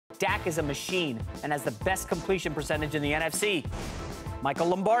Dak is a machine and has the best completion percentage in the NFC. Michael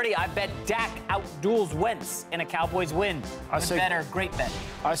Lombardi, I bet Dak outduels Wentz in a Cowboys win. Good bet or great bet?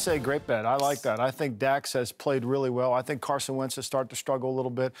 I say great bet. I like that. I think Dak has played really well. I think Carson Wentz has started to struggle a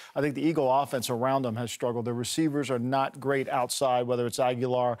little bit. I think the Eagle offense around them has struggled. The receivers are not great outside, whether it's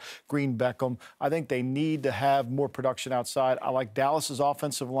Aguilar, Green, Beckham. I think they need to have more production outside. I like Dallas's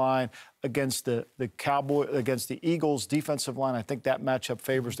offensive line against the Eagles' defensive line. I think that matchup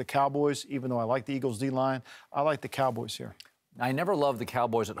favors the Cowboys, even though I like the Eagles' D-line. I like the Cowboys here. I never loved the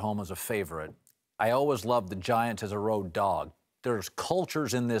Cowboys at home as a favorite. I always loved the Giants as a road dog. There's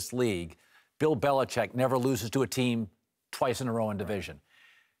cultures in this league. Bill Belichick never loses to a team twice in a row in division.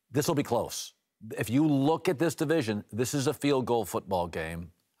 This will be close. If you look at this division, this is a field goal football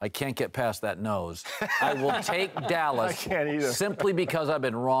game. I can't get past that nose. I will take Dallas simply because I've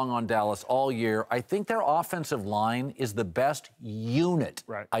been wrong on Dallas all year. I think their offensive line is the best unit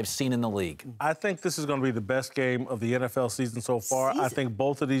I've seen in the league. I think this is going to be the best game of the NFL season so far. I think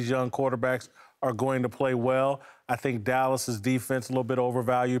both of these young quarterbacks are going to play well. I think Dallas's defense a little bit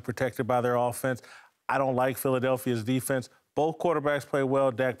overvalued, protected by their offense. I don't like Philadelphia's defense. Both quarterbacks play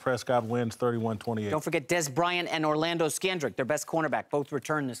well. Dak Prescott wins 31-28. Don't forget Des Bryant and Orlando Scandrick, their best cornerback. Both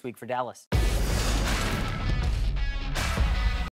return this week for Dallas.